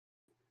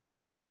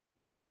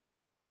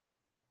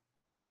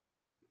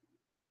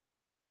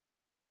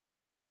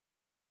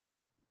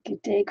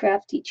Good day,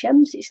 crafty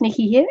chums. It's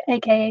Nikki here,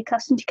 aka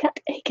Carcindy Cat,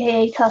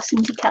 aka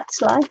Carcindy Cat's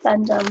Life,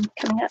 and I'm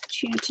coming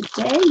at you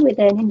today with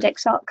an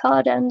index art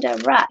card and a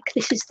RAK.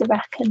 This is the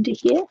RAK under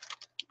here.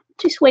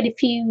 Just wait a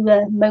few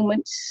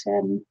moments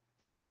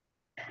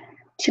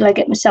till I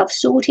get myself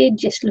sorted.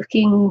 Just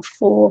looking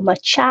for my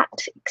chat,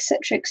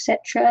 etc.,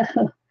 etc.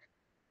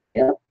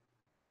 Yep.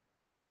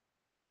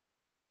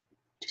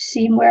 Just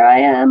seeing where I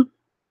am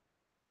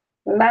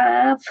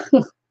live.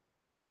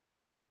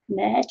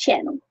 My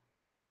channel.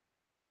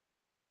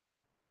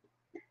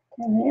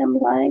 I am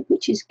live,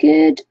 which is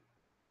good.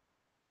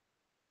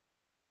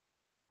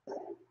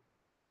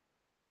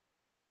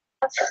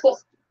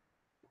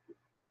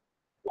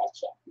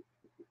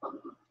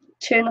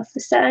 Turn off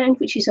the sound,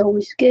 which is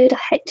always good. I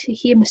hate to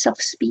hear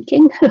myself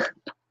speaking.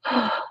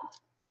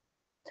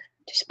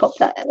 Just pop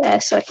that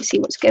there so I can see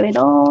what's going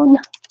on.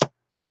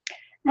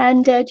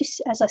 And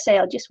just as I say,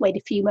 I'll just wait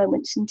a few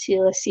moments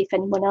until I see if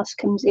anyone else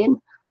comes in,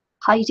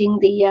 hiding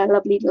the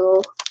lovely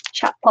little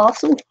chat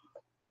parcel.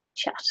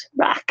 Chat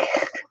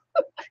RAK.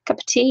 Cup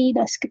of tea,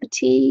 nice cup of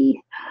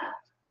tea.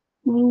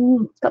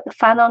 Got the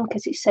fan on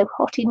because it's so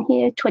hot in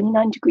here.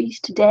 29 degrees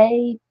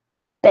today.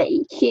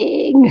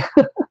 Baking.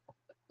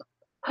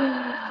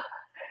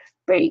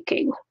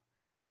 Baking.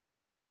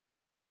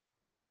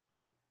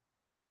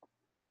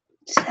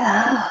 So,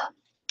 I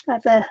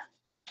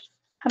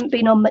haven't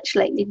been on much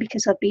lately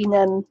because I've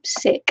been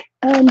sick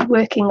and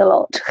working a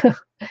lot.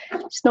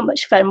 It's not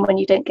much fun when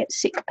you don't get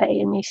sick pay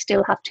and you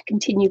still have to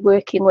continue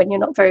working when you're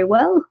not very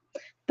well.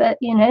 But,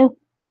 you know,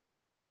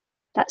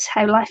 that's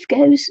how life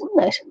goes,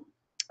 isn't it?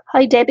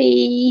 Hi,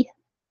 Debbie.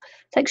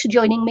 Thanks for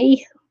joining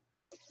me.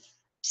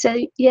 So,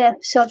 yeah,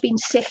 so I've been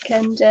sick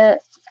and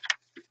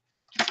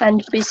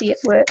busy at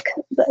work.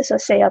 But as I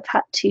say, I've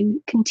had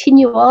to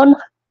continue on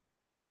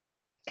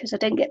because I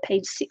don't get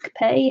paid sick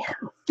pay.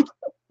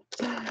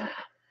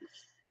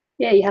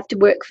 Yeah, you have to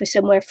work for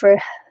somewhere for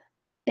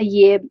a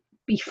year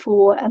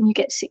before and you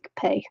get sick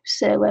pay.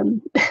 So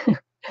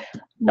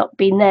not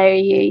been there a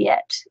year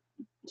yet.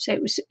 So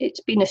it's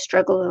been a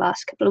struggle the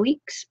last couple of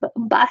weeks, but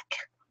I'm back.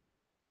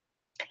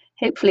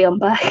 Hopefully I'm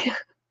back.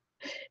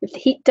 If the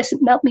heat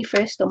doesn't melt me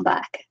first, I'm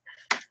back.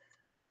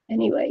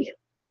 Anyway,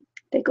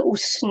 they got all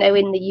snow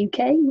in the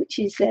UK, which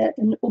is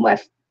and all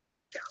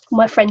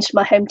my friends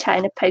from my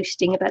hometown are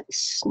posting about the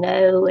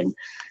snow, and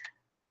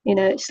you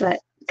know, it's like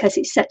because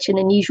it's such an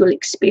unusual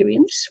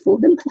experience for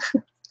them.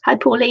 Hi,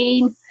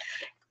 Pauline.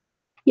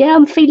 Yeah,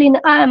 I'm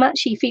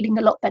actually feeling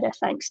a lot better,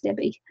 thanks,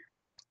 Debbie.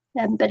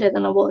 Better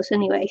than I was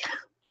anyway,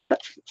 but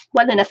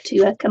well enough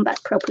to come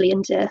back properly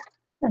and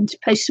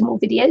post some more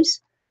videos.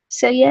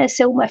 So yeah,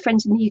 so all my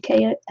friends in the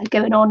UK are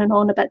going on and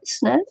on about the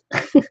snow.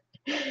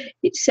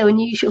 It's so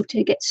unusual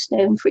to get snow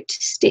and for it to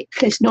stick,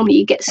 because normally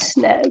you get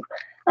snow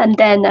and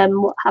then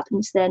what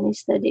happens then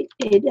is that it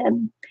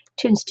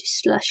turns to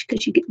slush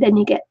because then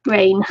you get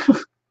rain.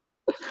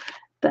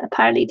 But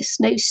apparently the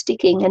snow's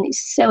sticking and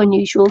it's so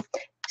unusual.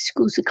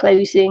 Schools are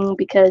closing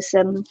because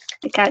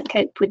they can't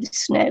cope with the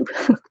snow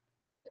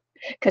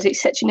because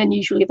it's such an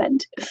unusual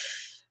event.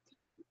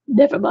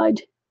 Never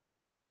mind.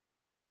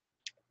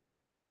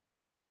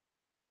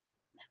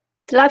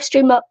 The live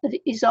stream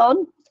is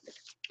on.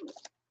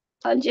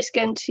 I'm just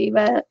going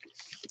to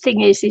thing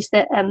is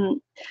that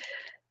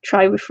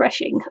try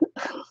refreshing.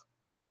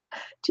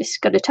 Just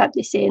got to type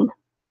this in.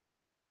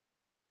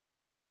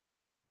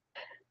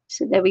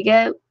 So there we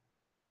go.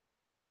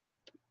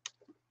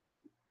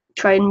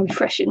 Try in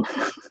refreshing.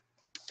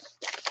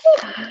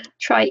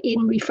 Try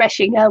in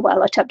refreshing. Oh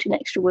well, I typed an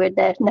extra word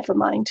there. Never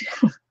mind.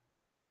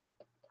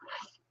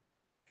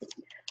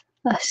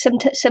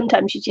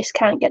 Sometimes you just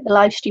can't get the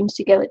live streams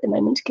to go at the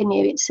moment, can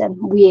you? It's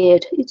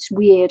weird. It's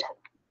weird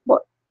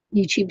what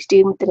YouTube's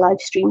doing with the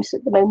live streams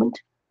at the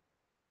moment.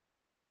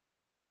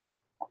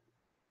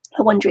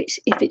 I wonder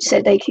if it's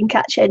so they can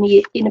catch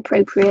any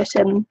inappropriate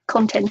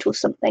content or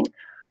something.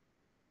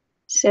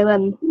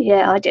 So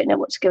yeah, I don't know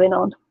what's going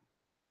on.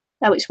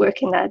 Oh, it's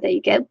working now. There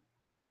you go.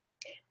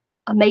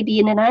 I may be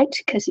in and out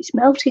because it's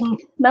melting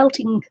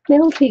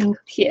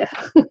here.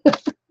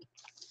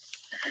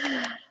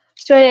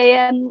 So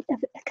a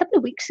couple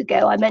of weeks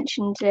ago, I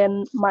mentioned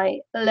my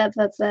love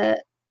of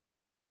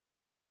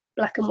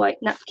black and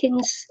white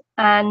napkins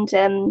and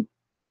a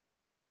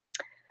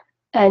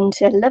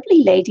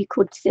lovely lady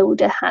called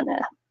Thilda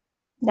Hannah.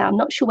 Now, I'm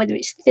not sure whether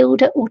it's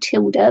Thilda or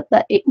Tilda,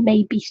 but it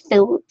may be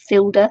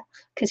Thilda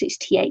because it's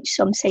TH,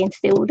 so I'm saying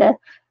Thilda.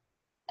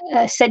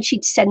 Said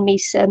she'd send me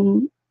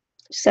some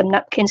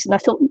napkins, and I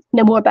thought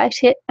no more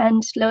about it,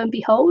 and lo and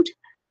behold,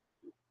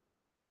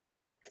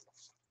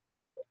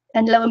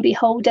 I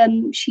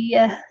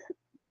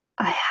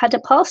had a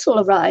parcel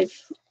arrive,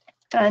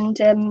 and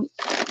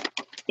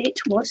it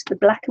was the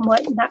black and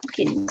white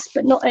napkins,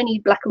 but not only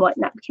black and white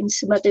napkins,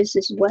 some others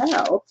as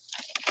well.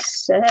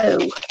 So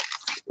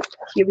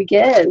here we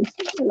go.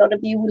 A lot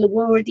of you will have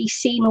already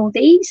seen all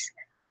these.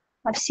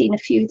 I've seen a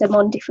few of them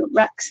on different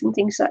racks and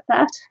things like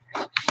that.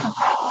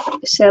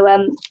 So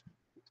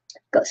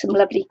got some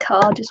lovely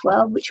card as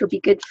well, which will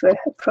be good for a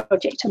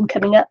project I'm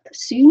coming up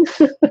soon.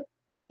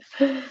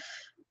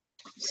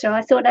 So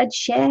I thought I'd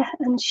share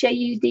and show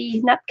you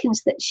the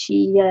napkins that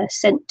she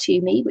sent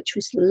to me, which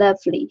was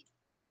lovely.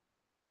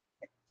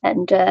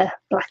 And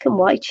black and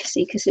white, you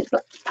see, because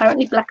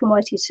apparently black and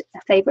white is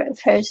a favourite of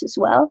hers as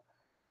well.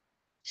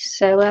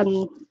 So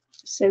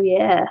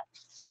yeah,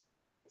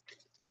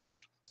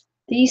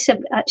 these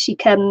have actually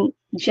come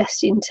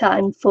just in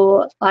time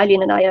for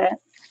Eileen and I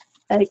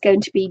are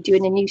going to be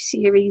doing a new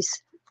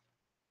series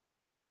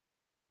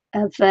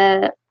of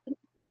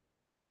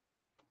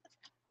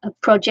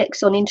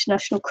projects on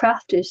international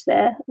crafters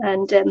there,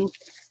 and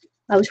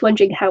I was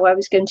wondering how I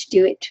was going to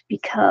do it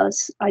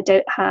because I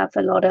don't have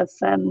a lot of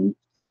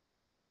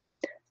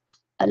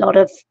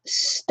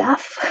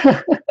stuff.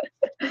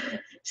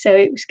 So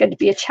it was going to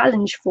be a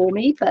challenge for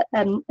me, but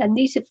and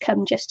these have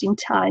come just in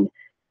time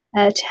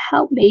to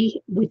help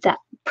me with that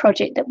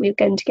project that we're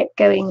going to get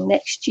going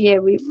next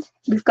year.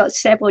 We've got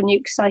several new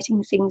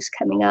exciting things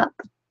coming up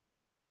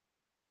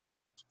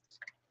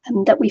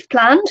that we've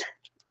planned.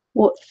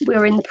 What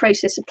we're in the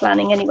process of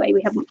planning anyway.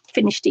 We haven't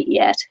finished it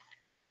yet.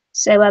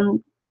 So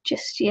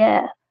just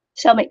yeah.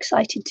 So I'm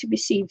excited to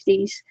receive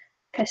these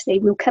because they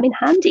will come in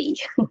handy.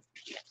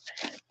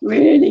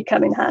 Really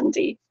come in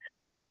handy.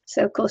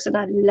 So of course, and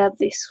I love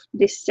this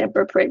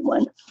zebra print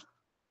one.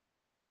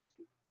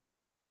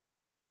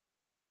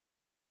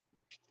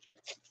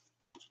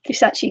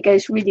 This actually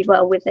goes really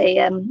well with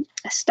a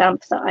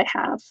stamp that I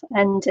have,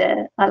 and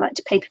I like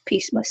to paper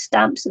piece my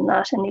stamps and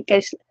that, and it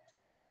goes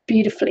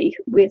beautifully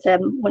with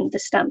one of the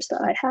stamps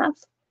that I have.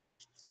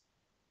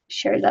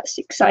 Sure, that's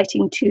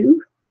exciting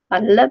too. I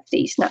love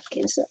these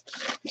napkins.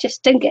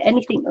 Just don't get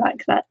anything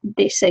like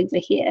this over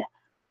here.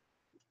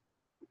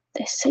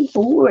 They're so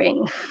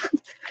boring.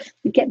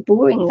 We get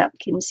boring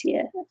napkins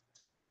here.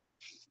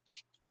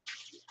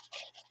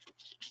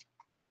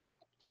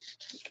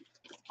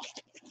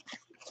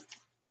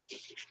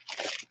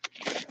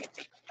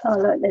 Oh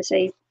look,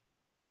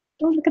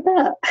 oh look at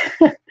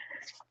that.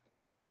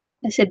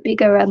 There's a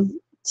bigger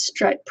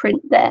stripe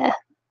print there,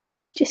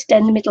 just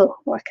down the middle,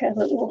 like a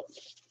little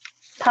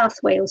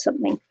pathway or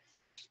something,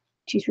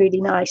 which is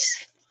really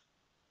nice.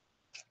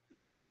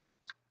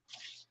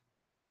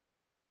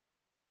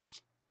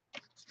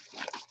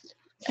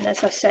 And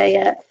as I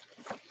say,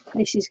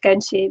 this is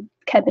going to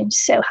come in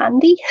so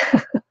handy.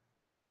 Look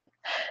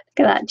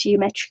at that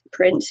geometric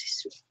print,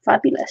 it's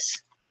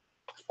fabulous.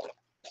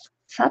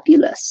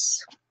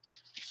 Fabulous.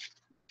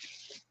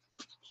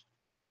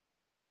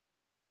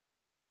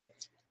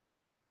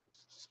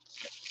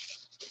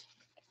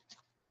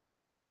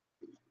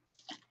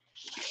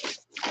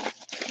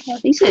 Well,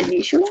 these are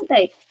unusual, aren't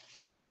they?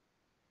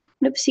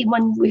 Never seen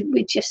one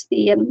with just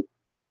the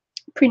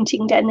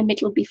printing down the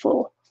middle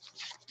before.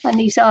 And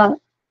these are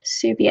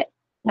Soviet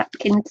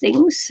napkin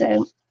things,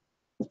 so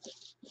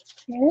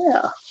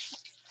yeah,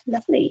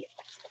 lovely.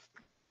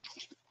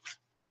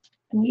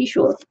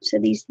 Unusual. So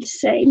these are the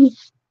same.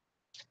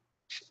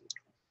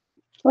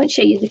 I won't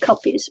show you the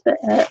copies, but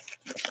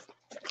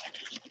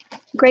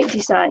great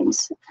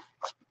designs.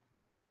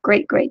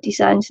 Great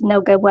designs, and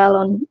they'll go well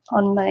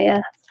on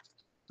my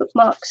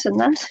bookmarks and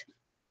that.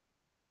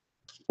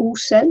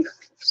 Also,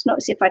 it's not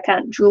as if I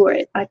can't draw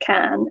it. I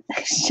can.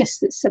 It's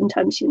just that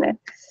sometimes,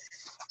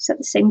 it's not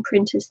the same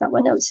print as that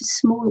one. No, it's a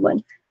smaller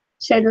one.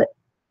 So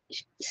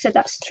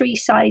that's 3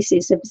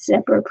 sizes of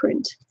zebra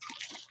print,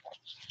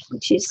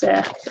 which is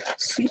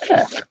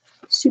super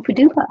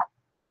duper.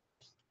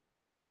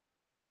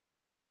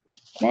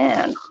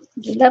 Man,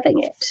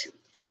 loving it.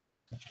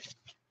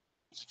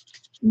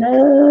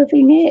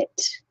 Loving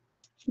it.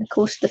 And of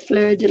course, the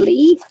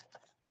fleur-de-lis,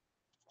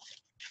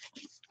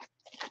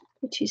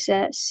 which is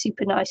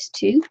super nice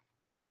too.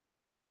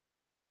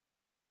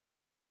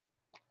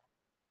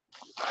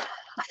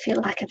 I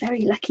feel like a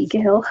very lucky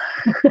girl.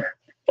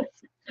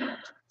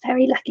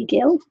 Very lucky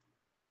girl.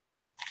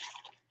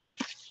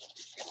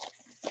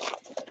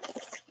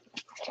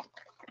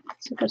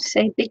 So I've got to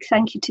say a big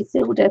thank you to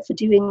Thilda for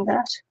doing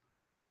that.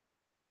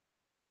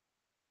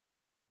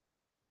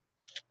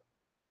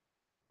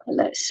 I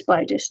like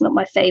spiders, not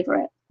my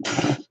favourite.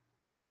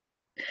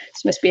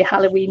 This must be a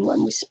Halloween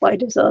one with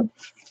spiders on.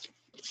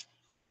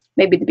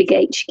 Maybe the big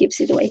H gives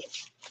it away.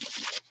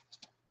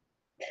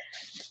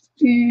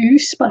 Ooh,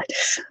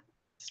 spiders.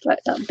 It's like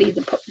that would be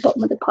the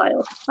bottom of the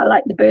pile. I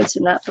like the birds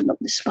and that, but not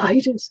the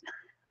spiders.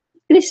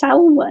 Look at this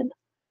owl one.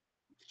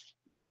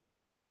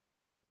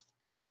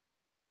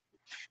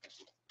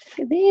 Look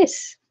at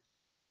this.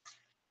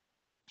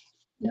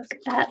 Look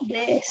at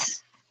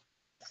this.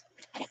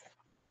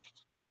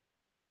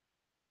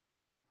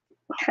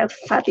 How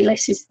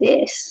fabulous is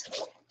this?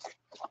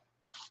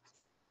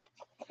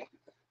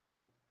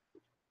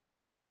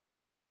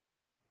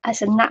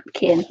 As a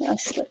napkin,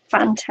 that's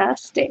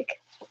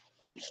fantastic.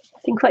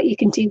 Think what you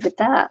can do with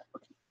that.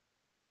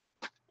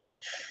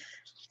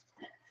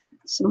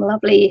 Some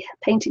lovely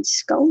painted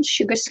skulls,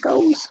 sugar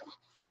skulls.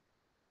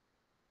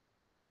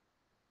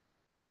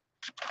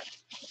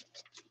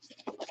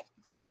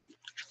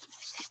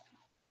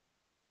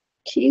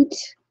 Cute.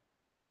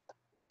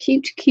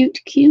 Cute, cute,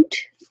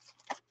 cute.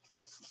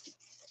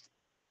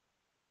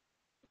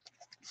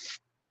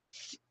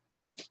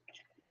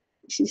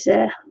 This is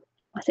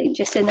I think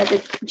just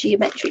another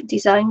geometric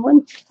design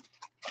one.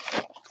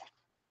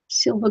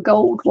 Silver,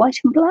 gold, white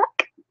and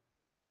black,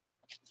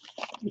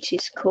 which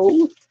is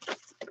cool.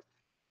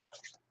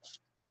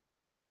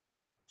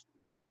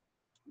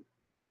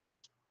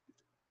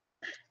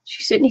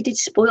 She certainly did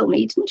spoil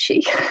me, didn't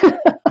she?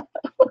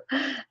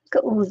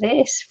 Got all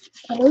this.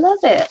 I love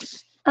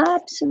it.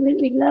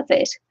 Absolutely love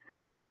it.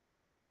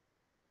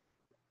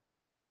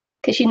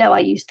 Because you know I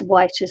use the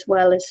white as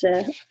well as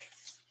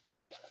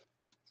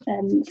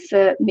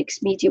for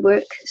mixed media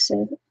work.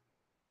 So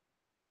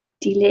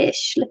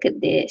delish. Look at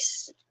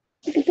this.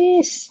 Look at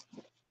this.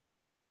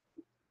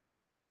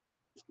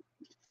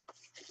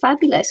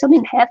 Fabulous. I'm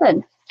in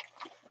heaven.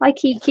 Hi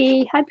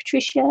Kiki. Hi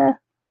Patricia.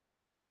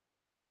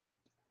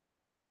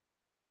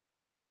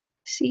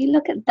 See,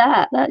 look at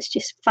that. That's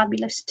just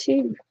fabulous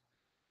too.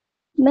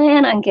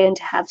 Man, I'm going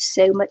to have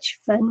so much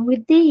fun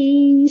with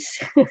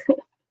these.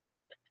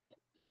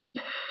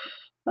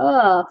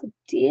 Oh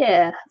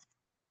dear.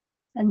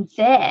 And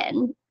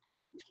then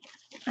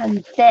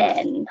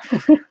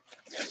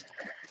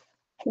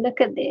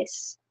look at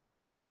this.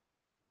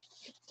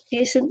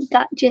 Isn't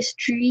that just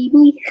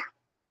dreamy?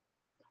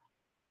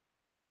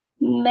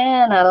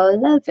 Man, I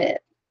love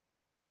it.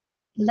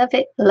 Love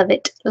it, love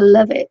it,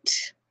 love it.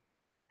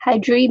 How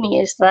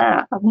dreamy is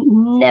that? I've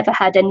never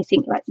had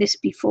anything like this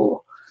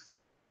before.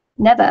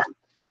 Never.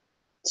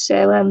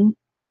 So,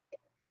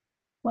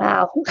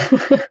 wow.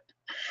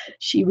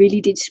 She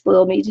really did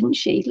spoil me, didn't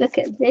she? Look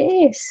at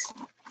this.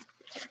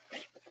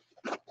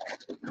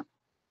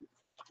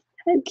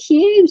 How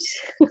cute.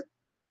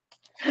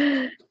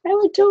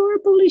 How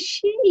adorable is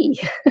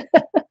she?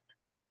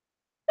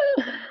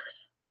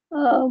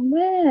 Oh,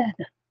 man.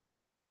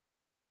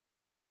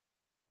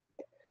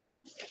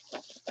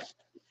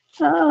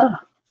 Oh,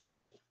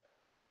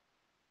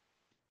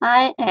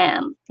 I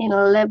am in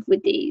love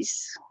with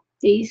these.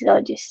 These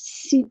are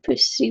just super,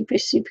 super,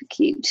 super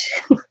cute.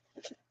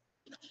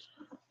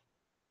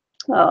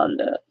 Oh,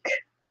 look.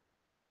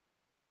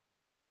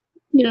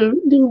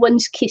 Little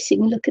ones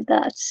kissing. Look at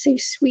that. So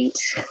sweet.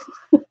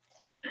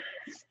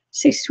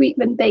 So sweet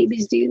when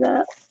babies do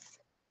that.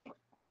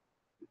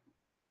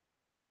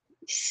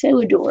 So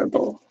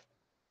adorable.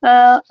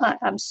 I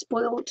am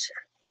spoiled.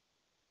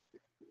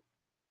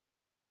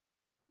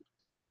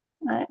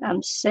 I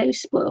am so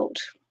spoiled.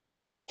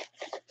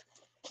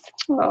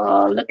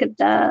 Oh, look at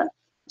that.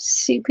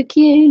 Super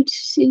cute.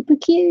 Super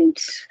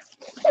cute.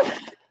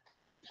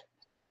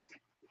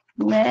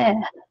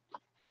 Man,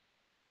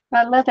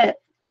 I love it.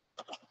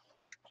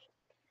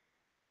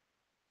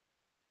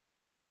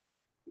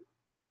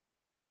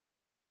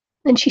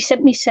 And she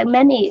sent me so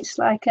many. It's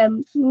like,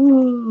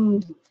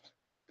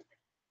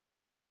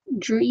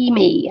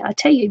 dreamy. I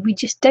tell you, we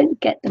just don't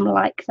get them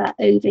like that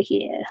over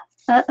here.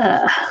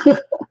 I'd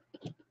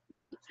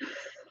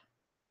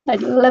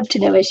love to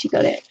know where she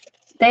got it.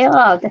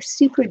 They're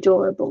super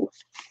adorable.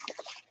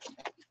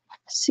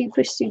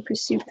 Super, super,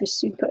 super,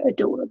 super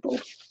adorable.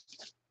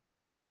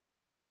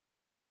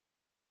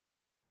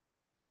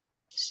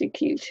 So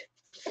cute.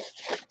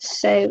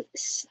 So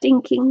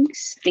stinking,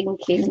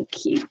 stinking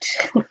cute.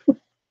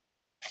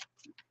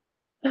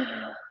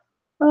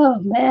 Oh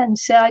man,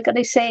 so I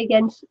gotta say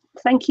again,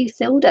 thank you,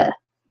 Thilda.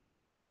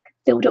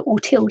 Thilda or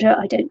Tilda,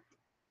 I don't know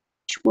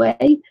which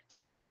way.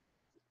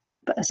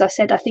 But as I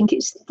said, I think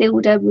it's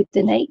Thilda with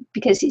the name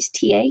because it's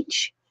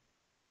TH.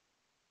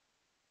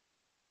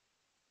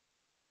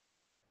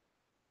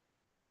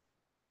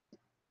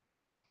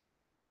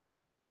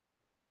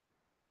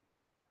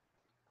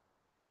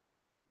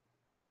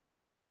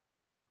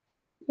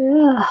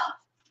 Yeah.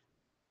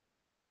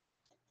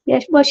 Yeah,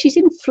 well, she's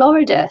in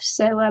Florida,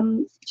 so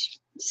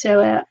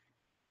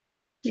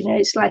you know,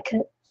 it's like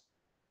I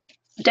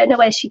don't know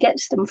where she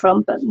gets them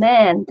from, but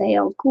man, they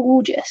are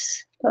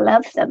gorgeous. I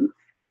love them.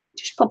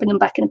 Just popping them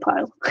back in a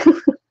pile.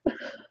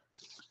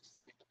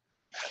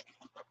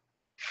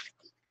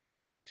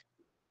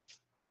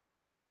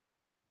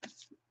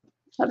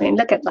 I mean,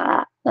 look at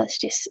that. That's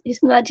just,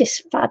 isn't that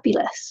just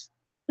fabulous?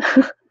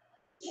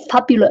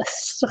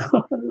 Fabulous.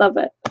 Love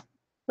it.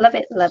 Love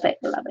it, love it,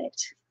 love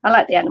it. I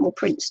like the animal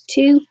prints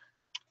too.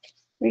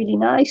 Really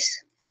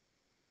nice.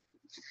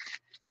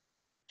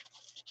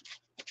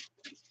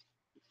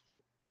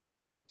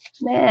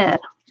 Man.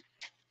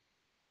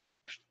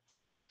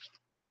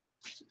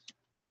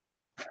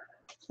 You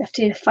have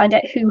to find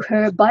out who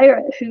her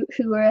buyer,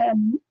 who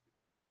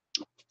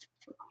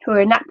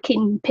her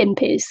napkin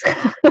pimp is.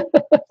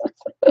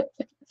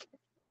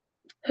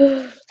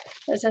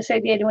 As I say,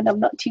 the only one I'm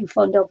not too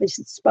fond of is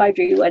the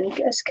spidery one,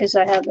 just because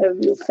I have a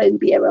real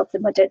phobia of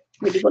them. I don't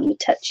really want to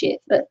touch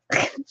it, but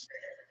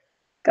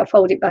I'll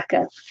fold it back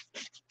up.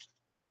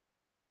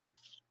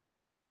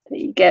 There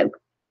you go.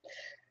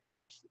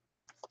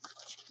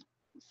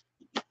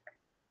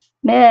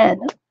 Man,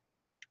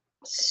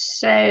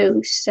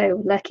 so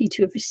lucky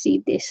to have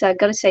received this. I've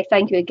got to say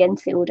thank you again,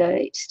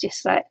 Thilda. It's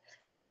just like,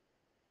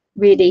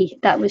 really,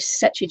 that was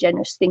such a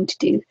generous thing to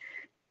do,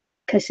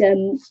 because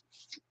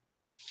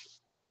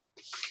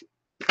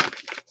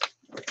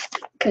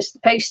the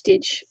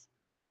postage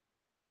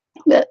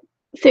but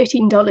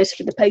 $13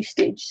 for the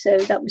postage. So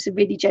that was a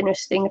really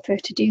generous thing of her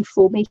to do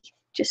for me.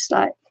 Just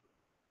like,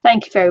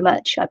 thank you very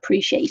much. I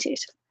appreciate it.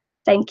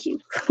 Thank you.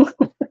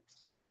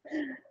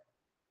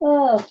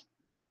 Oh,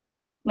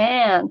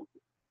 man.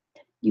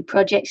 New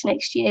projects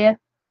next year.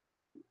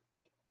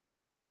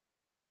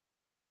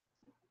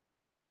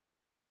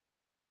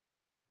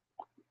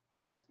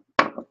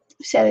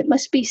 So it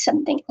must be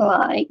something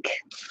like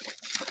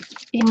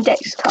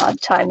index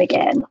card time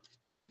again.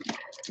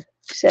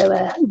 So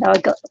now I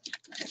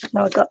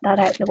got that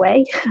out of the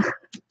way.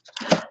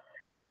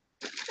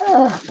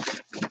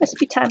 Must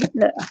be time.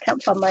 Look, I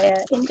can't find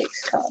my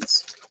index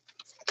cards.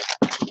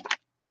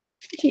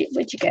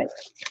 Where'd you go?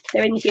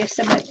 They're in here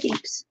somewhere,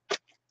 peeps.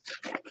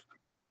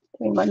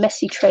 They're in my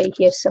messy tray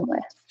here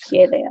somewhere.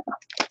 Here they are.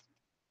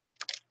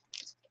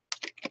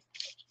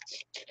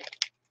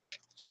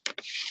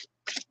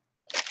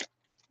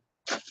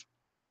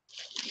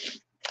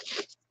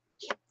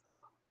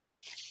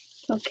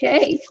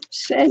 Okay,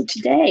 so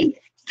today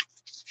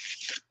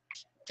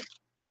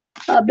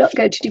I'm not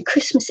going to do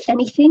Christmas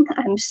anything.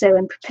 I'm so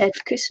unprepared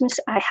for Christmas.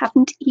 I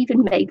haven't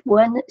even made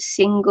one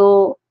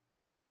single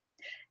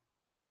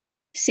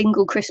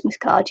Christmas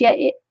card yet.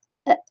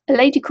 A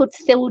lady called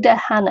Thilda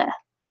Hannah.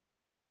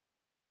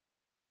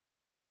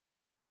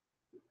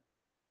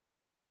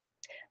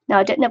 Now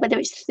I don't know whether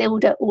it's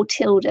Thilda or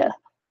Tilda.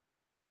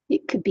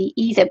 It could be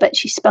either, but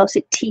she spells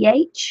it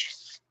TH.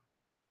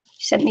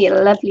 She sent me a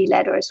lovely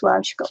letter as well,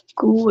 and she's got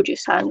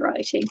gorgeous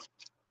handwriting.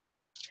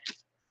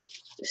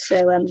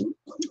 So I've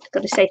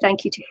got to say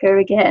thank you to her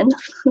again.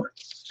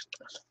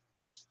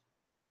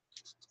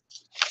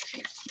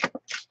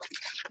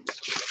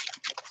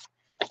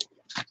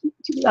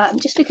 I'm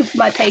just looking for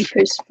my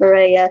papers for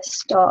a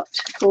start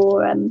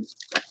for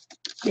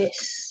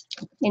this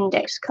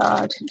index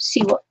card,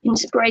 see what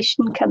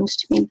inspiration comes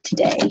to me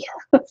today.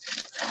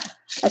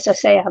 As I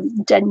say, I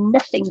haven't done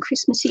nothing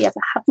Christmassy. I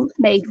haven't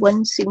made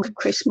one single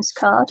Christmas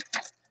card,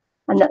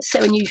 and that's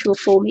so unusual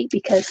for me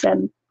because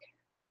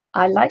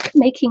I like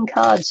making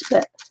cards,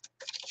 but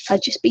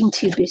I've just been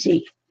too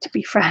busy, to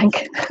be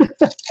frank.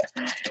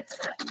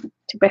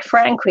 To be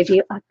frank with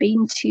you, I've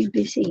been too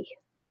busy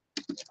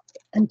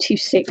and too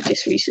sick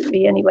just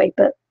recently anyway,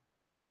 but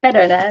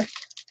better now.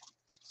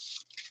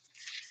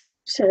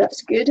 So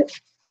that's good.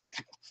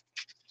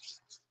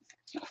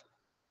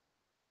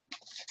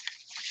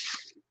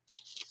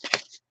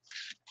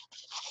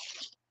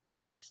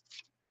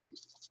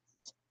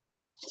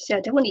 So I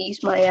don't want to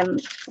use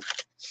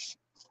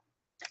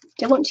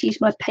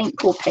my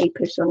paintball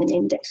papers on an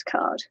index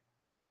card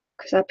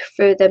because I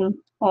prefer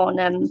them on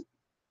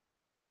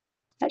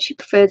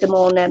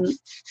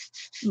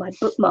my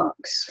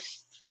bookmarks.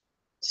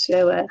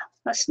 So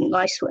that's a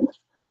nice one.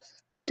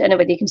 Don't know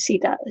whether you can see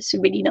that. It's a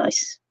really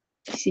nice.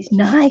 This is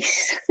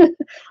nice.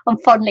 I'm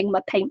fondling my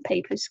paint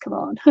papers. Come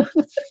on.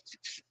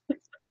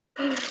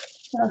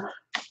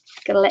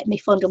 Gotta let me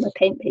fondle my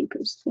paint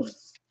papers.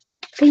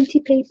 Painty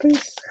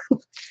papers.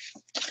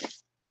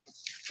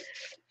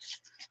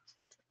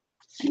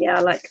 Yeah,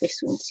 I like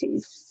this one too.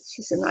 This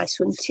is a nice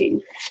one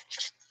too.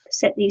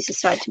 Set these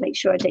aside to make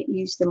sure I don't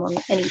use them on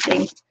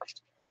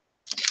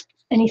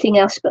anything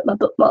else but my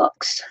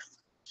bookmarks.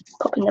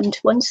 Popping them to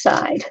one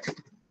side.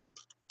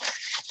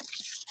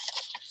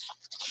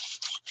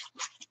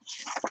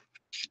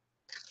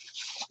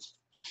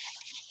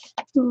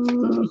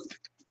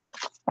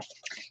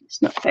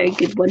 It's not very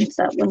good one,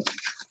 that one.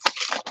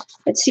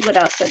 Let's see what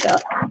else I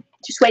got.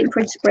 Just waiting for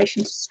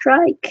inspiration to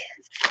strike.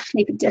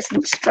 If it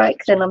doesn't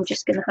strike, then I'm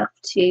just going to have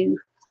to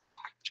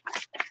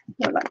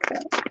go like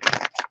that.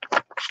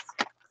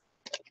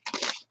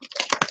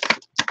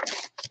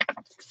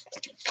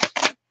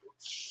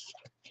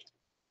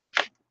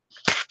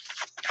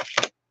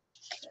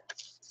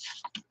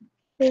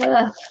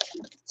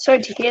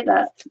 Sorry to hear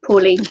that,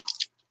 Pauline.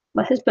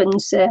 My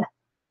husband's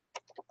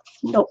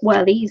not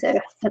well either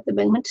at the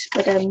moment,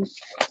 but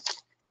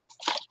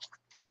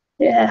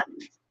yeah,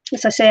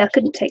 as I say, I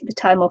couldn't take the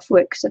time off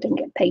work because I didn't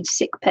get paid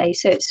sick pay.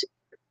 So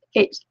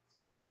it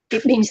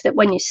means that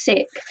when you're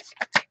sick,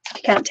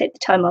 you can't take the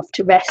time off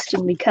to rest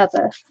and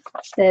recover.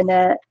 Then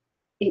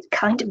it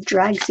kind of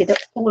drags it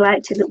all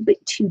out a little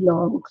bit too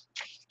long.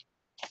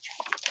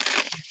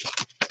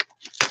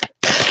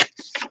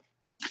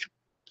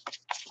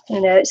 You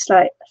know, it's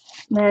like,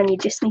 man, you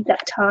just need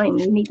that time.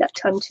 You need that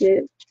time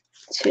to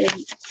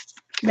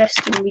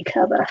rest and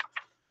recover.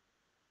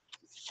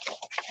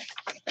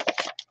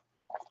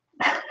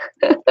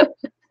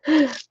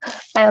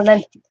 And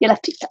then you'll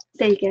have to,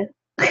 there you go.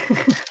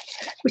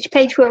 Which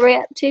page were we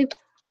up to?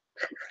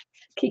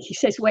 Kiki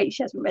says, wait,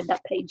 she hasn't read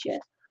that page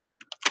yet.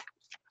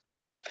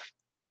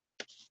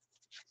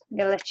 I'm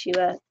going to let you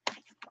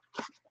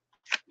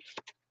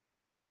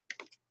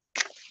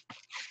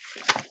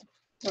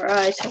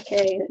right,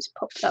 okay, let's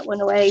pop that one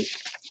away.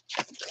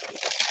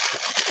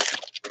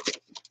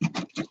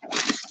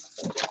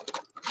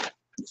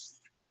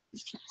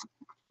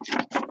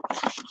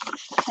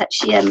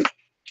 Actually,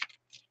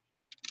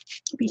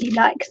 really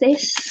like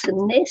this,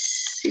 and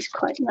this is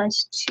quite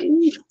nice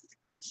too.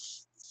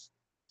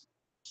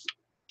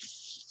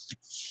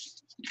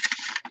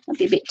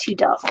 be a bit too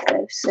dark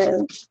though,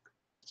 so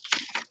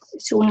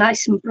it's all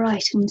nice and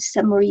bright and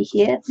summery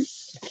here.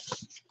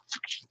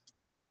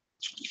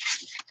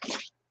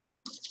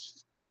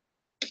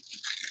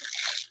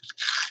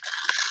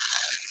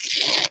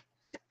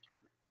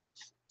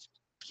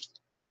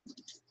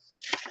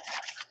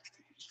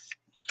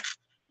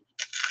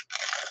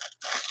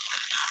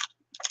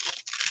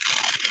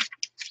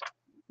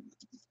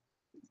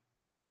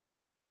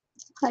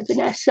 Hi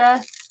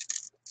Vanessa.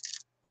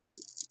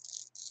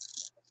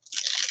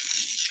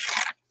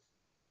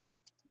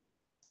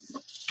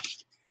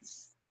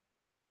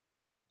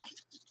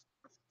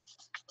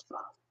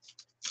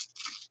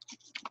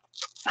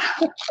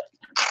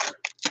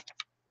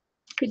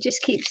 It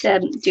just keeps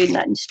doing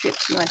that in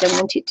strips, and I don't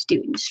want it to do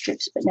it in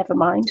strips, but never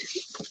mind.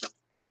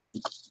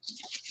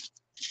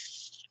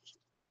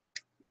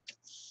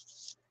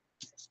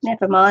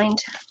 Never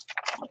mind.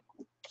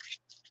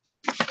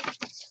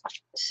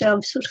 So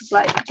I'm sort of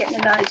like getting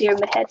an idea in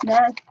my head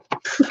now.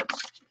 You can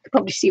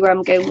probably see where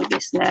I'm going with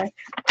this now.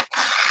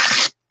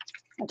 I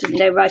didn't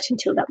know right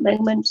until that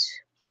moment.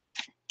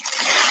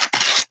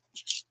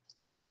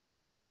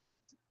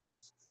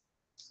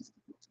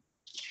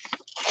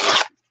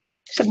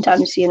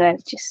 Sometimes, you know,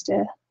 just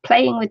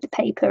playing with the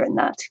paper and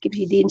that gives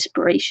you the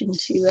inspiration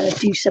to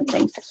do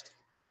something.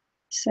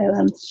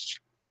 So,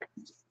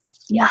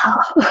 yeah,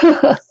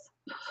 that's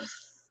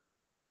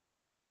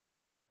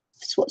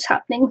what's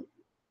happening.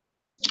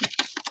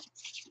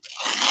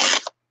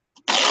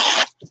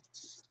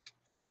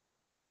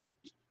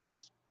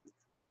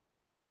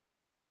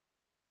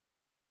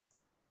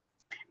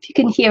 If you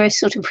can hear a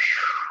sort of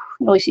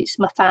noise, it's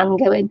my fan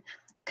going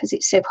because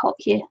it's so hot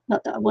here.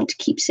 Not that I want to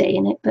keep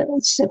saying it, but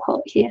it's so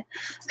hot here.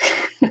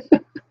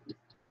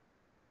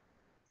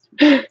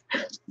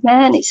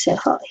 Man, it's so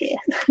hot here.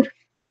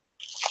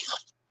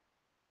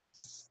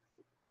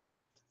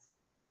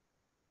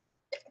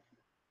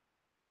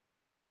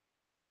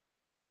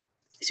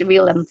 It's a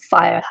real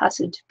fire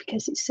hazard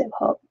because it's so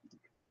hot.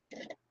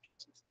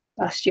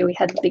 Last year we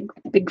had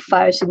big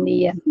fires in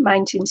the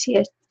mountains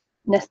here.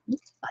 I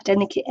don't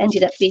think it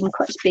ended up being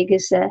quite as big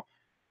as the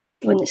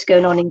one that's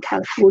going on in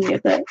California,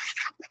 but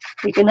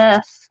big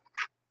enough.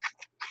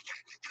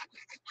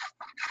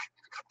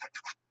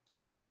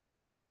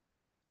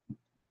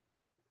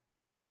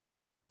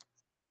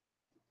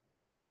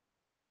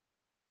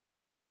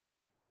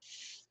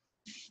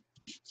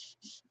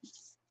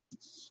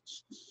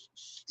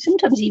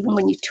 Sometimes even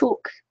when you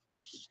talk,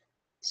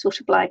 sort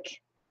of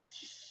like,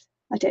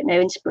 I don't know,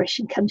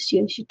 inspiration comes to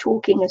you as you're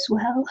talking as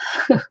well.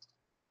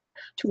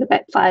 Talk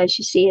about fires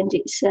you see, and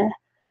it's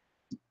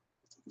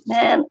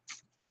man,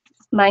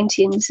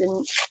 mountains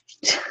and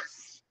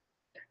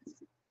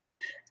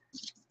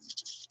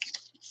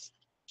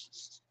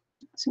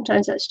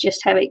sometimes that's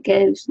just how it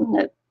goes.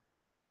 No,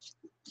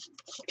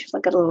 if I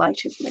got a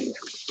lighter blue.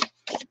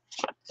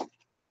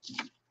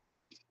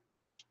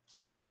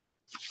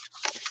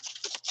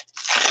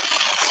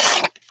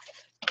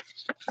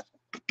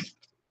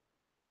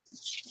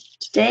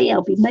 Today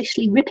I'll be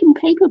mostly ripping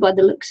paper by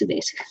the looks of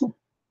it.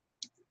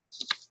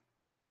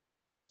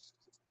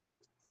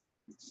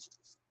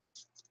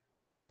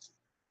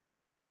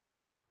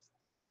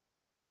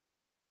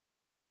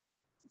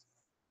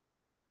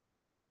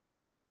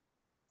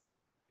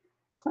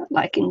 Quite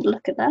liking the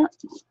look of that.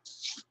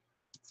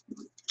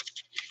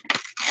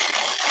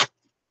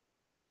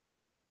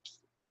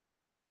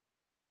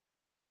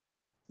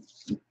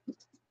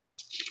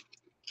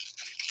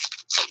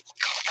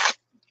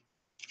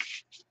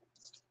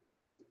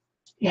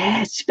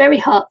 Yeah, it's very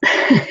hot.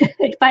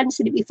 If I hadn't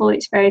seen it before,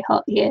 it's very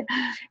hot here.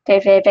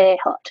 Very, very, very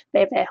hot.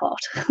 Very, very hot.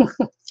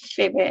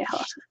 Very, very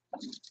hot.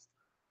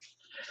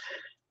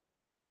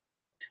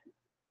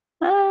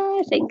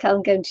 I think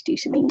I'm going to do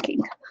some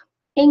inking.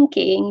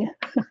 Inking.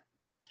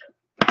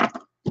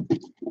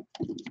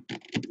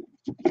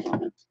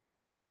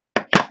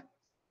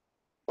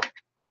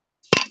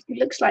 It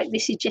looks like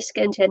this is just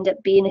going to end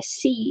up being a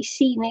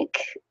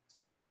scenic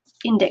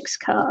index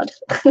card.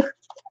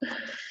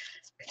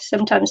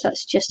 Sometimes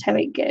that's just how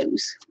it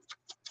goes.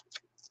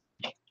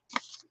 I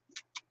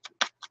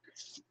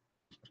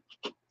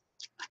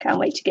can't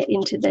wait to get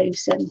into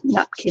those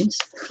napkins.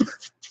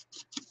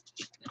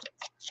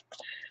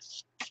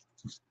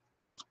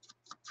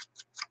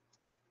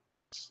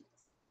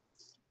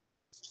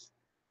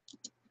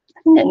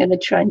 I think I'm going to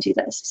try and do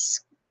that as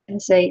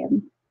a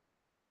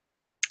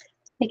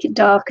make it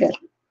darker.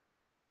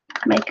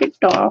 Make it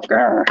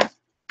darker.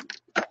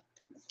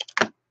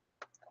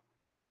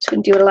 Just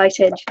going to do a light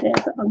edge there,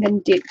 but I'm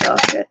going to do it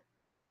darker,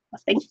 I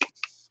think.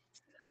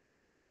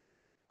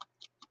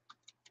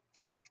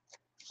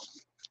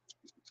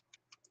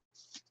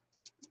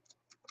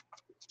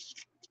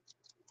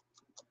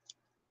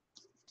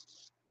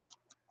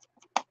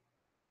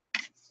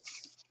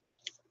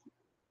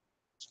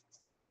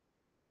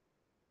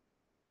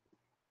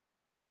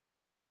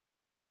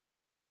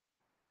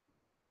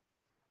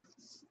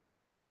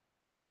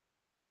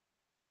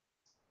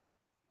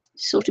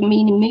 Sort of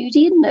mean and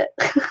moody, isn't it?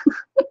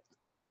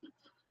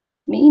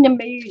 Mean and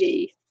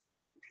moody.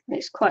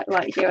 It's quite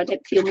light here. I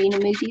don't feel mean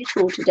and moody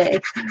at all today.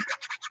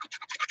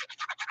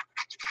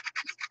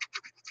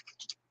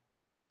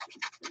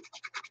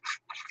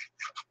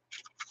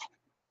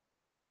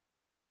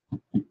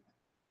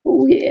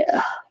 Oh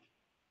yeah.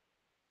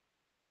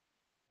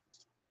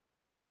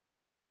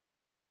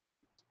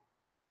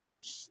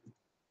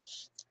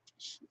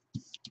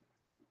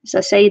 As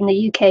I say, in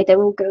the UK,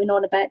 they're all going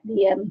on about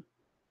the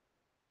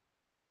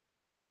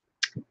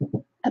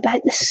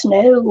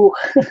snow.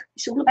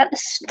 It's all about the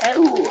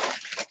snow.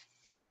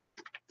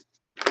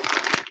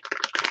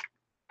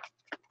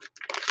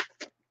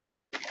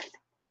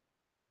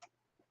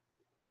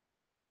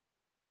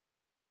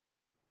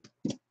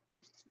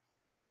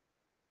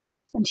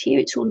 And here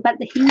it's all about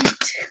the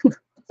heat.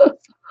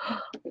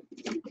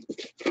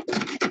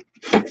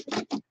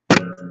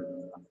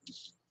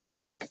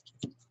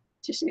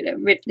 Just gonna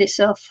rip this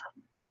off.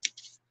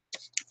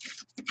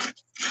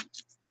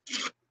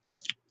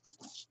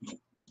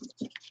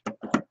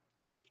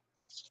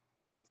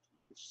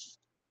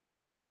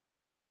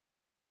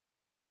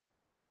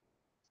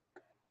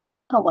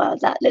 Oh wow,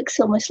 that looks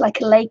almost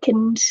like a lake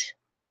and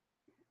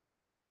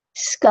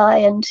sky,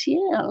 and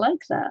yeah, I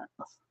like that.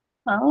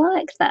 I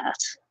like that.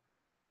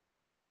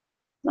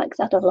 I like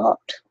that a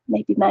lot.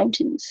 Maybe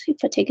mountains. If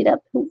I take it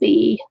up, it'll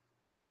be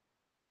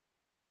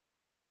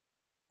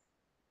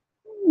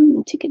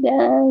take it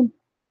down.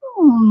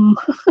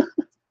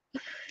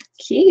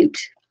 Cute.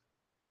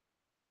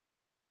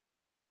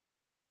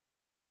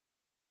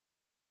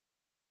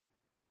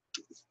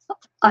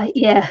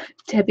 Yeah,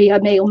 Debbie, I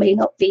may or may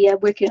not be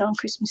working on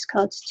Christmas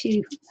cards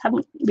too.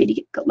 Haven't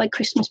really got my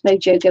Christmas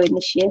mojo going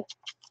this year.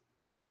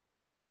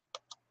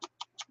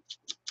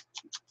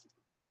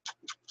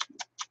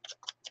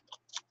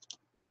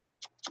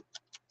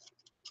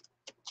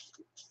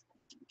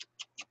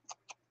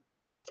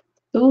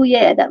 Oh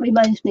yeah, that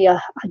reminds me. I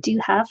do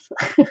have.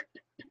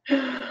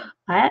 I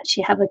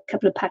actually have a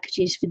couple of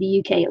packages for the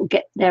UK. It'll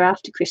get there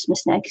after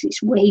Christmas now because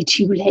it's way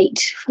too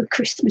late for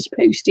Christmas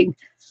posting.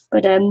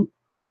 But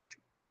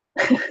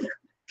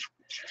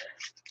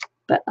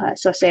but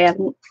as I say,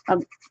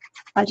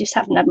 I just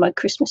haven't had my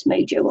Christmas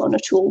mojo on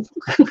at all.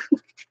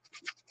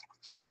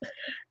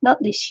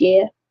 Not this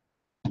year.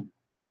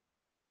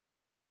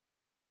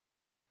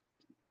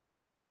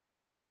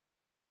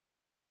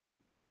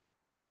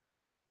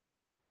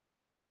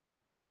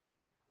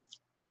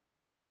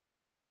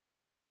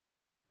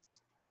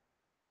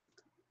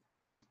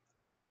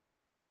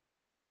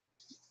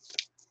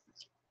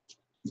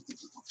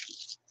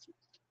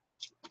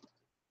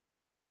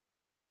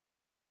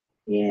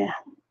 Yeah.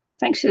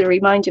 Thanks for the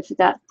reminder for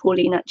that,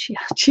 Pauline. Actually,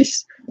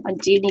 I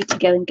do need to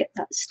go and get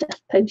that stuff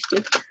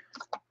posted. I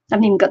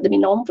haven't even got them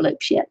in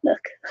envelopes yet.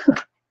 Look.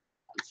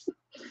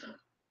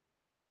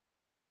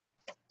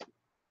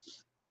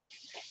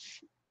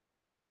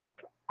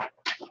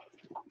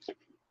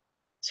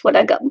 It's what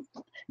I got.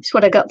 It's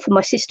what I got for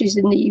my sisters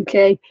in the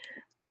UK.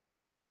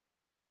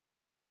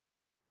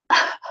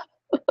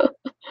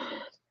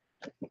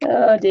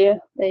 Oh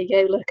dear. There you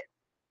go. Look.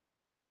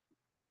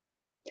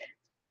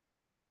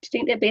 Do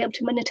you think they'll be able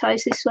to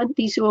monetize this one?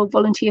 These are all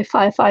volunteer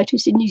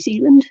firefighters in New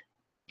Zealand.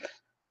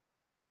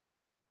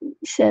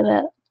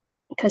 So,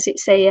 because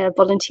it's a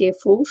volunteer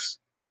force,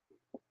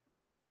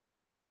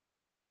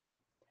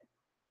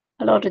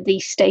 a lot of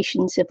these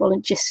stations are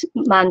just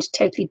manned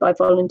totally by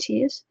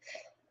volunteers.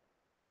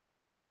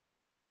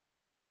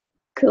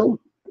 Cool.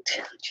 Do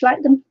you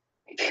like them?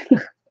 Do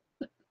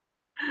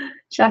you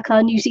like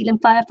our New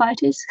Zealand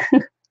firefighters?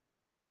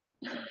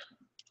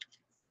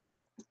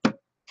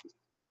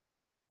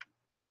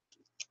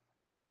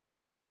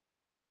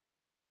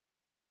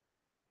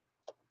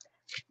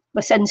 My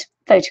son's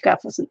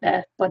photograph wasn't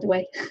there, by the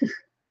way.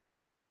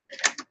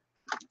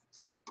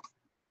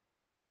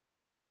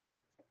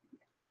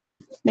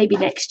 Maybe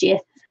next year.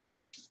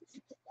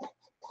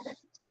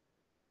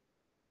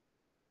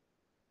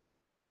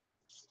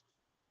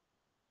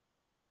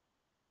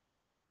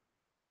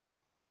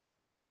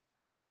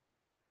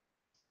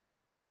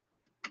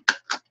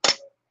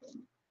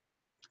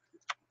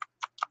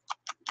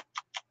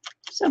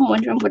 So I'm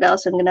wondering what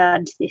else I'm going to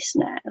add to this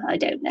now. I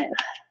don't know.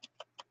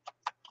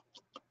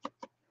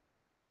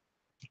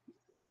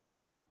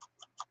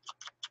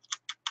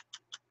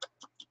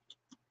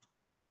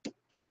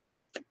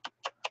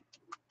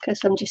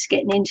 Because I'm just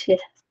getting a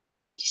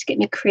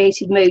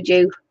creative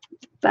mojo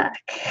back.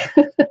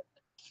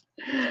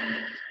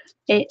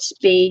 It's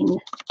been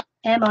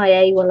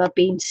MIA while I've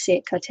been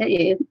sick, I tell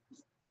you.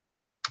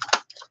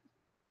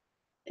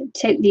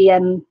 Totally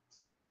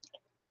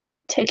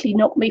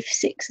knocked me for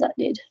six, that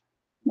did.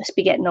 Must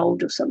be getting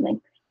old or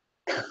something.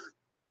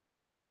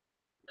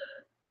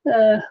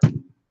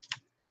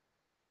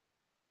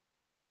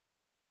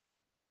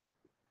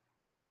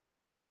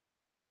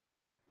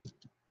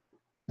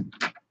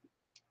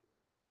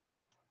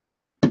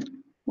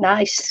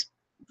 Nice.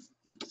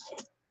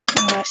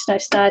 Nice.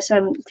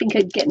 I'm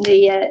thinking of getting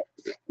the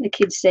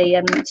kids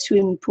a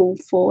swimming pool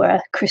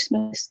for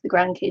Christmas, the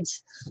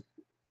grandkids.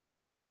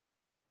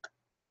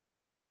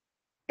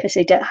 because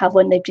they don't have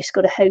one. They've just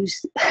got a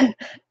hose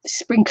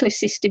sprinkler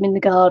system in the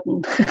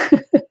garden.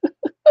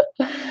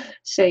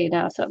 So, you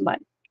know, I thought I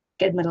might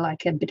get them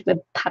like a bit of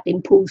a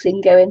paddling pool thing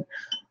going.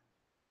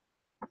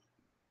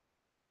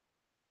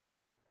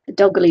 The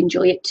dog will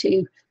enjoy it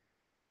too.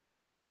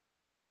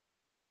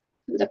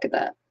 Look at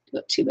that.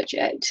 Got too much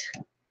out.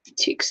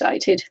 Too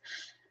excited.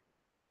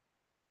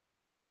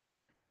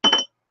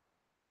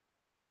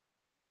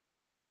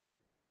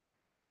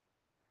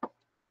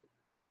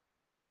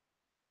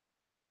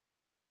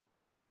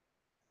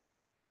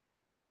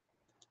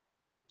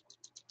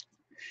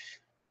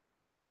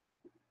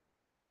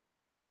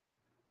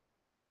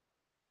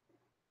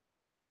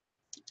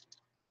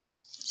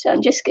 So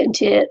I'm just going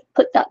to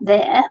put that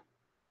there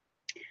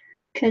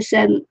because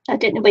I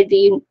don't know whether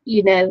you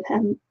know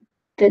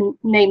the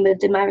name of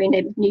the marine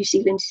name of New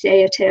Zealand is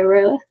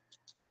Aotearoa,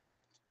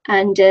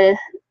 and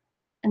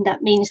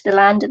that means the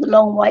land of the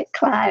long white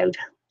cloud.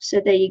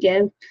 So there you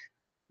go.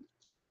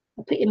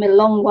 I'll put him in a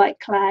long white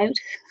cloud,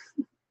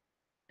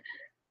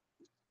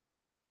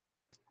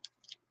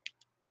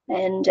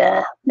 and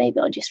maybe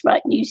I'll just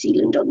write New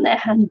Zealand on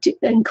there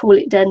and call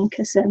it done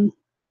because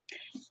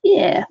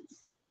yeah,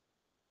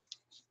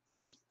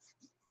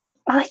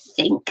 I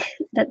think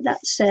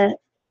that's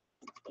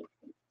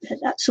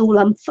all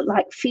I'm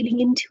like feeling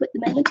into at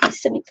the moment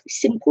is something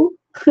simple.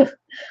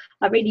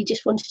 I really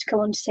just wanted to come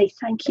on to say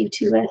thank you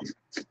to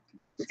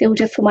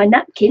Filda for my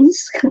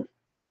napkins,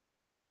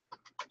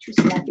 which was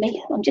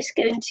lovely. I'm just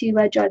going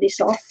to dry this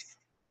off,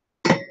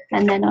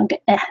 and then I'll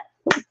get a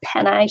little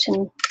pen out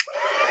and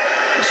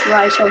just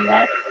write on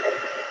there.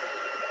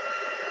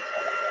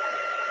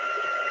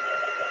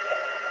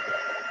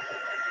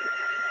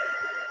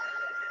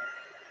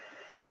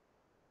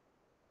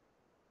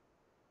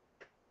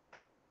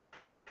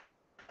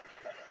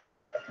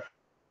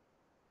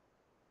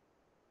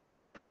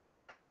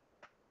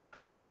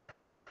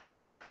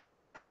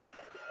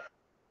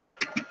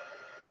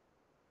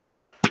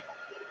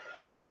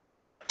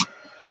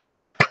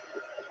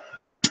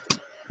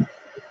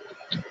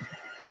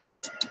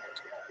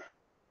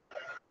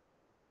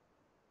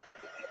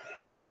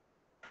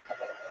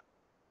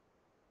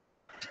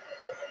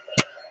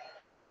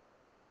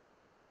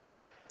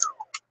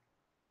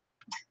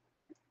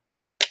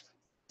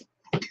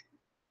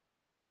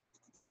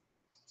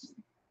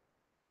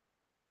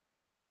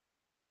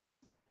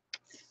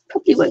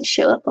 Probably won't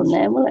show up on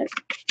there, will it?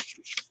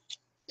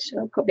 So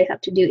I'll probably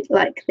have to do it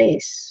like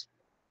this.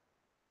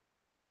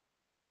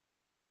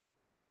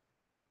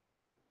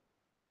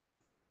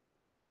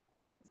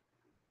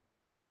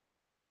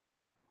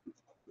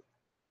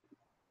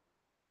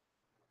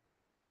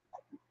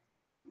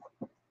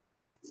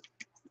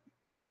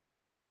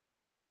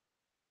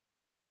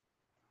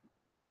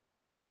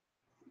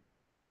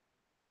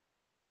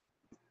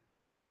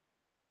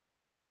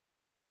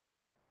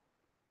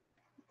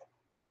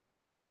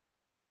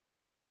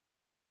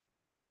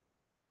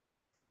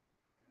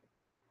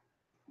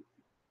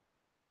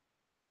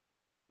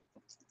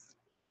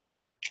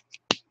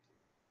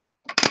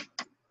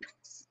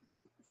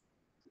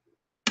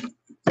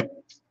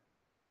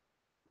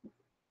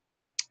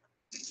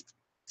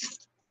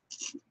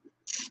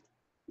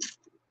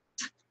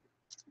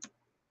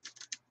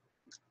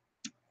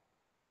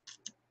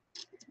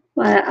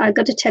 Well, I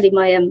got to tell you,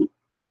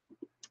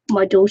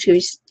 my daughter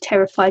is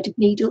terrified of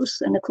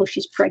needles, and of course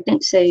she's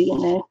pregnant, so you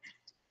know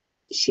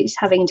she's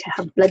having to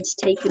have bloods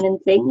taken and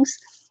things,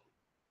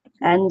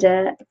 and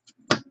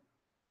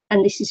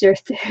this is her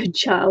third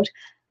child,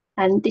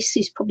 and this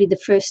is probably the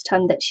first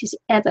time that she's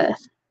ever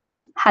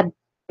had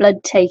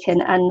blood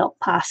taken and not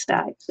passed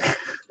out.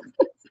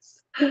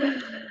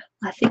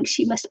 I think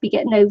she must be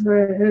getting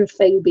over her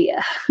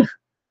phobia.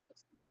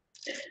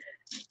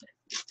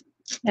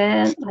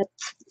 And I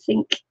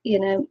think, you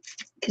know,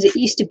 because it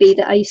used to be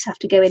that I used to have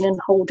to go in and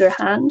hold her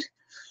hand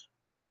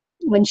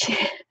when she,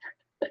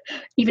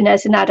 even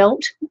as an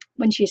adult,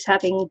 when she's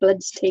having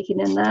bloods taken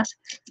and that.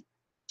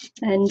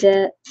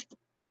 And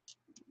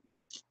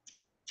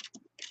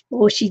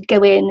or she'd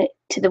go in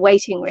to the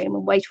waiting room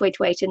and wait,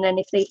 and then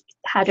if they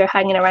had her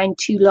hanging around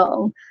too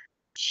long,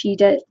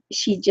 she'd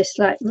just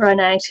like run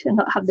out and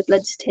not have the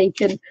bloods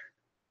taken.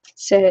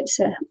 So it's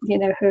you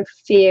know, her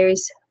fear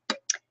is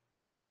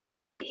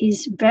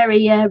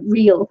very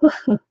real.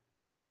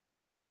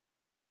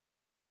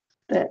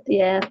 But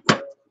yeah,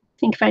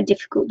 think of how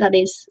difficult that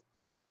is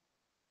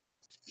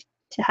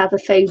to have a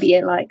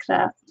phobia like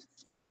that.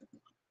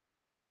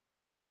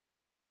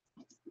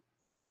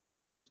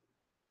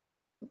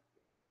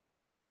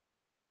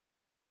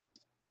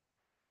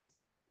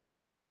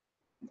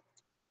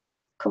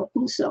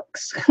 Cotton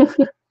socks.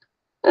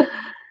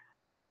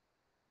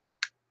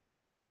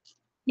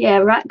 Yeah,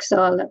 RAKs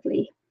are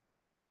lovely.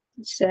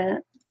 It's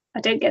I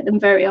don't get them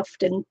very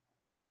often.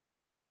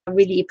 I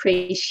really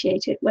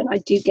appreciate it when I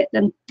do get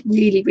them.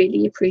 Really,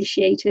 really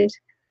appreciate it.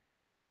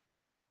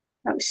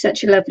 That was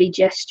such a lovely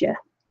gesture.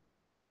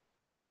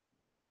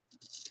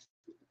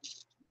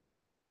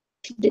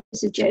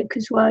 It's a joke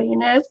as well, you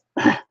know.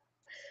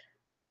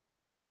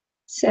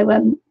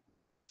 So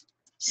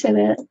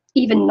So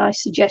even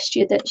nice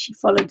gesture that she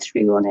followed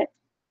through on it.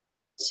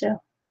 So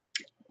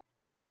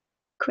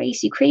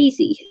crazy.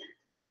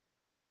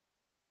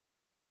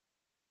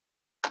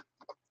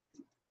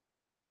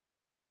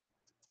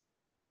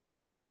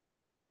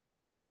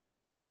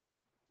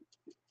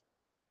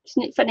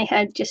 Isn't it funny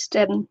how just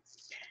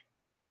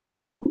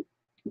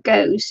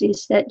goes,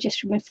 is that just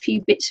from a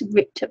few bits of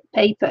ripped up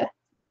paper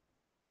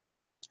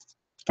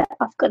that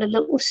I've got a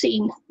little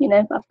scene, you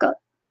know, I've got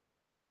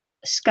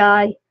a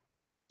sky,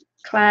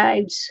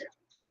 clouds,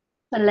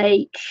 a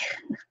lake,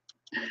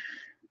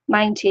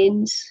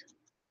 mountains,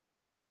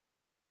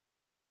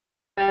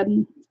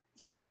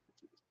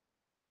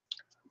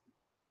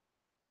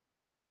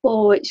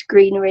 or it's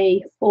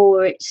greenery,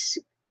 or it's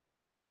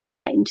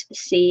into the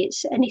sea.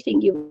 It's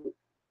anything your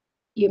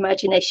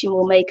imagination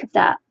will make of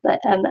that. But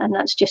and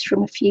that's just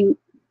from a few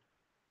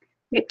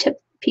ripped up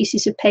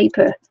pieces of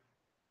paper.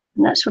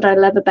 And that's what I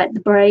love about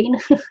the brain.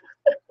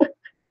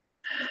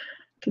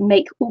 Can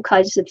make all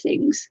kinds of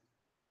things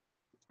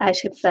out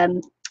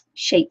of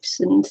shapes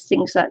and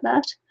things like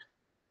that.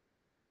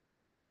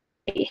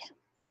 Yeah.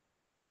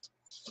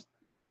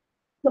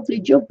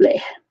 Lovely jubbly.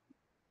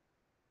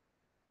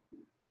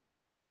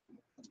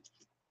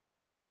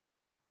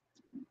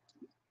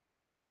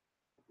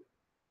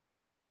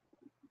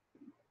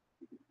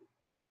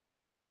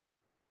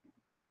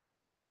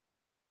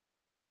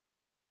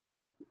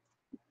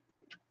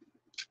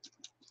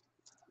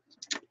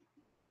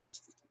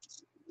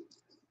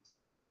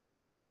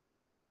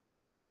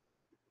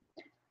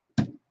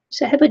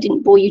 So I hope I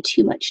didn't bore you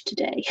too much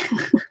today.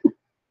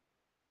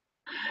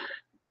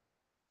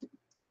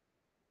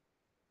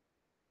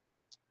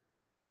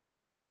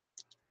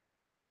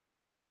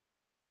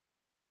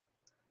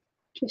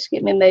 Just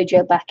get my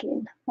mojo back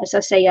in. As I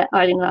say,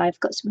 Eileen and I have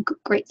got some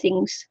great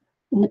things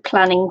in the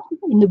planning,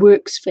 in the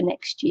works for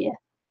next year.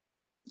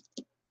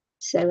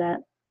 So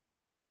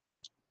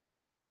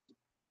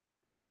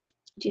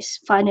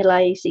just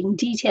finalising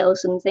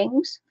details and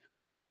things.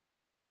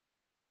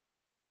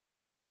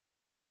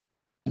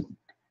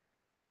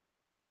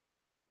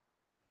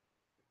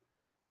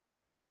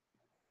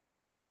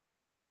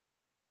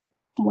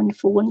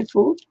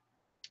 Wonderful.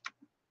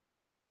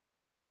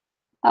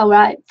 All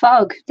right,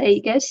 fog. There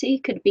you go. See,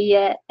 could be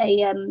a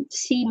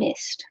sea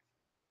mist.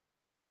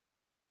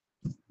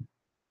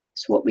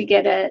 So what we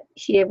get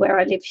here, where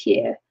I live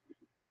here,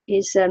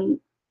 is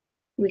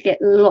we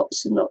get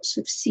lots and lots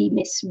of sea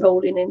mist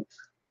rolling in.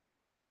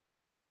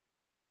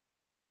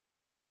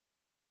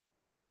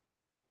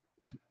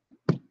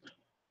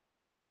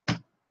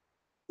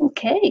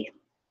 Okay,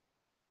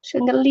 so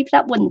I'm going to leave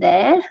that one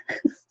there.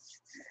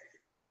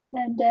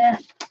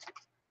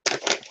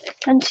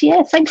 And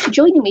yeah, thanks for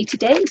joining me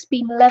today. It's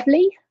been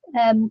lovely.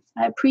 I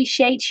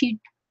appreciate you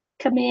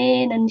coming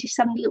in and just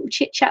having a little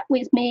chit chat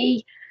with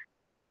me,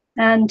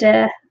 and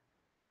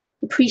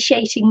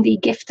appreciating the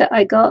gift that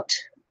I got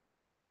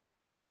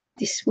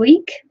this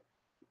week.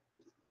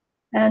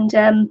 And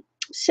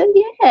so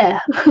yeah,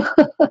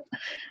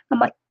 and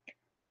my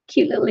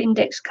cute little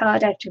index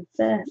card out of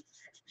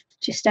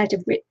just out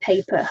of ripped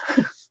paper,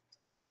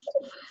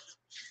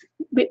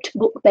 ripped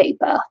book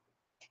paper.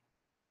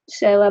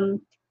 So I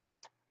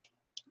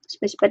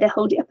suppose I better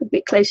hold it up a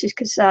bit closer,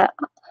 because I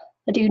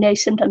do know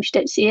sometimes you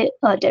don't see it.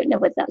 I don't know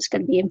whether that's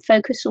going to be in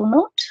focus or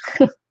not,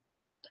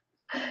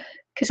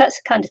 because that's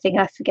the kind of thing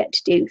I forget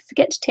to do.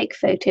 Forget to take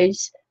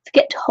photos,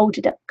 forget to hold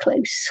it up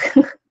close.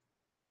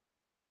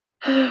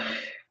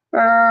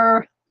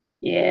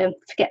 Yeah,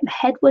 forget my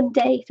head one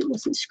day if it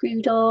wasn't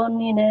screwed on,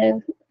 you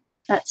know.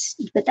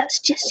 But that's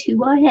just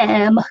who I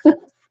am.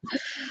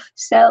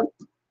 So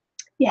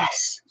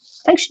yes,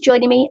 thanks for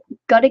joining me.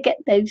 Got to get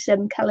those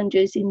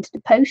calendars into the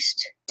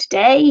post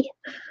today.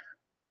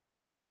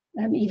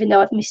 Even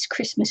though I've missed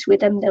Christmas with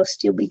them, they'll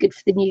still be good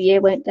for the new year,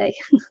 won't they?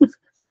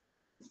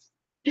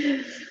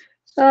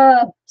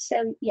 So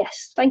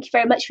yes, thank you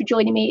very much for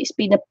joining me. It's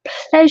been a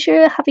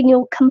pleasure having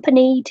your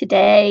company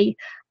today,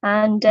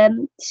 and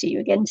see you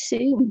again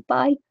soon.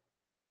 Bye.